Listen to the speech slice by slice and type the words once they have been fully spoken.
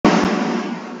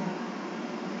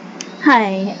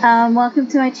Hi, welcome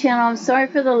to my channel. I'm sorry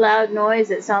for the loud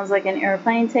noise. It sounds like an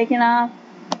airplane taking off.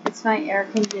 It's my air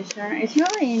conditioner. It's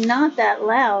really not that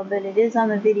loud, but it is on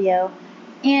the video.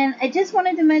 And I just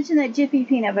wanted to mention that Jiffy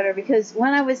peanut butter because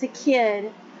when I was a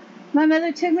kid, my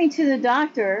mother took me to the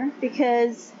doctor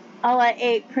because all I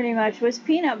ate pretty much was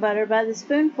peanut butter by the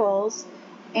spoonfuls.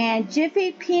 And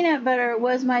Jiffy peanut butter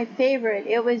was my favorite.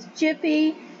 It was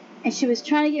Jiffy, and she was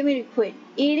trying to get me to quit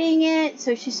eating it,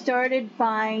 so she started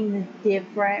buying the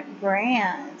different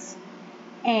brands.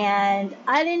 And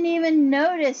I didn't even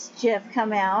notice Jif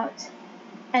come out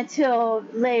until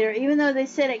later, even though they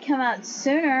said it come out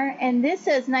sooner, and this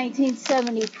says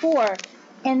 1974.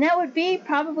 And that would be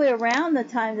probably around the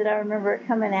time that I remember it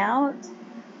coming out,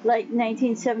 like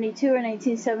 1972 or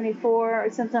 1974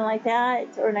 or something like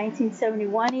that, or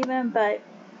 1971 even, but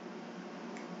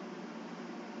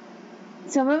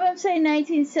some of them say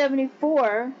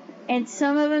 1974, and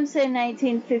some of them say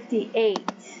 1958.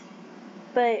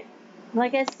 But,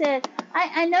 like I said,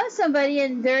 I know somebody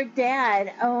and their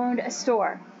dad owned a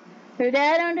store. Their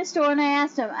dad owned a store, and I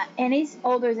asked him, and he's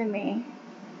older than me,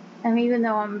 even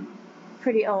though I'm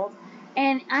pretty old.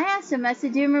 And I asked him, I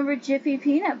said, do you remember Jiffy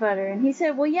peanut butter? And he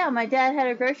said, well, yeah, my dad had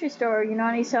a grocery store, and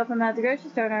I used to help him at the grocery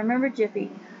store, and I remember Jiffy.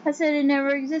 I said, it never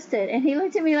existed. And he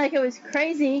looked at me like it was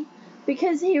crazy,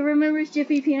 because he remembers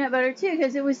Jiffy peanut butter too,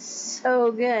 because it was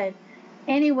so good.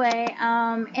 Anyway,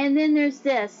 and then there's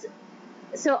this.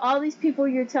 So all these people,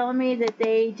 you're telling me that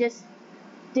they just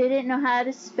didn't know how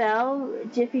to spell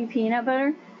Jiffy peanut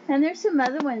butter, and there's some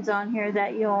other ones on here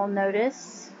that you'll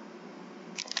notice.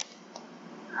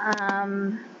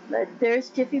 But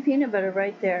there's Jiffy peanut butter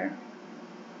right there.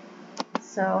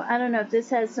 So I don't know if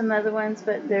this has some other ones,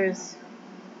 but there's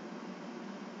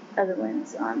other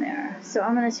ones on there. So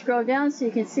I'm going to scroll down so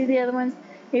you can see the other ones,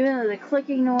 even though the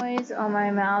clicking noise on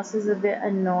my mouse is a bit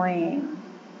annoying.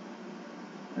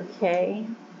 Okay.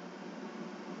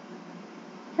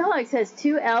 Kelloggs has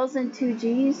 2 L's and 2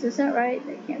 G's. Is that right?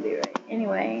 That can't be right.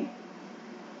 Anyway,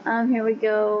 here we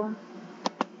go.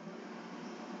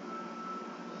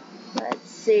 Let's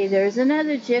see. There's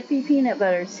another Jiffy peanut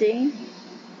butter. See?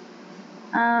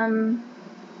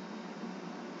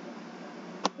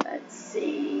 Let's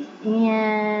see.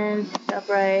 And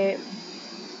upright.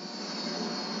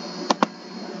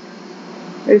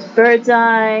 There's Bird's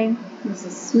Eye.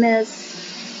 Mrs. Smith.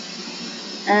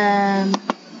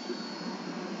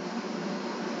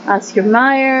 Oscar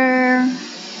Mayer.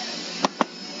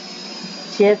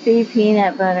 Jiffy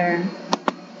peanut butter.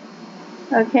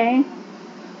 Okay.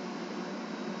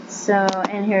 So,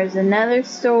 and here's another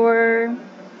store.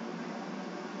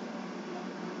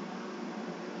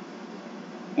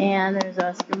 And there's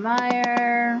Oscar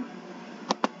Mayer.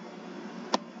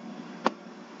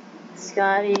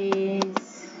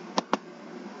 Scotty's.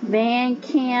 Van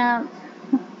Camp.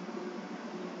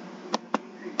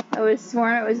 I was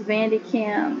sworn it was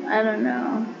Vandicamp. I don't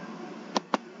know.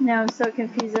 Now I'm so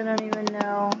confused I don't even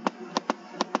know.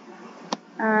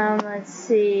 Let's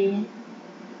see.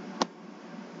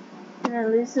 Did I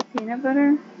lose the peanut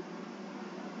butter?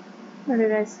 Or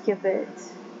did I skip it?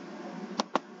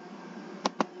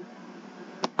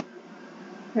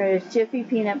 There's Jiffy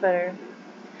peanut butter.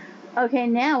 Okay,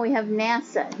 now we have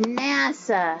NASA.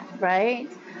 NASA, right?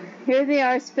 Here they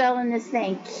are spelling this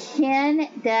thing. Ken-L-Ration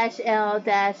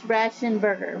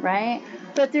Burger, right?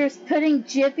 But they're putting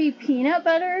Jiffy peanut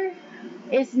butter?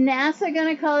 Is NASA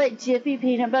going to call it Jiffy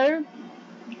peanut butter?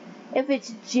 If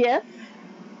it's Jif?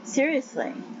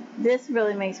 Seriously. This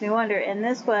really makes me wonder. And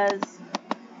this was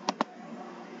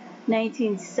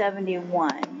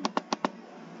 1971.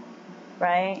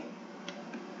 Right?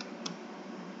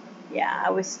 Yeah, I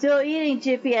was still eating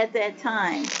Jiffy at that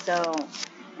time, so,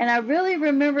 and I really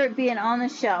remember it being on the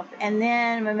shelf, and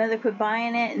then my mother quit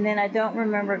buying it, and then I don't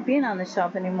remember it being on the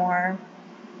shelf anymore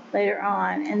later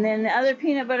on. And then the other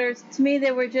peanut butters, to me,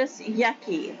 they were just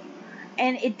yucky,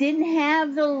 and it didn't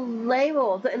have the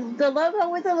label, the logo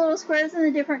with the little squares and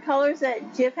the different colors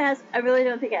that Jif has. I really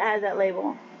don't think it had that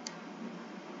label.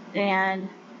 And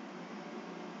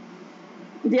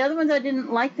the other ones, I didn't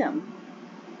like them.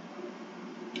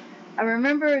 I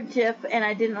remember Jif, and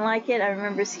I didn't like it. I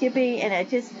remember Skippy, and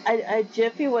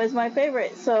Jiffy was my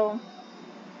favorite. So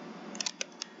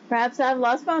perhaps I've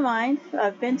lost my mind.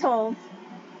 I've been told.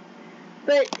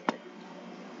 But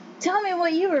tell me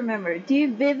what you remember. Do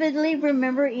you vividly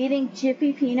remember eating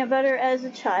Jiffy peanut butter as a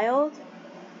child?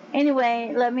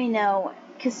 Anyway, let me know.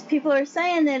 Because people are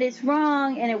saying that it's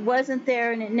wrong, and it wasn't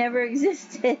there, and it never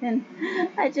existed. And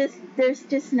there's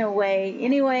just no way.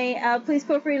 Anyway, please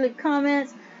feel free to leave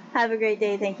comments. Have a great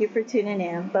day. Thank you for tuning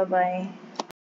in. Bye-bye.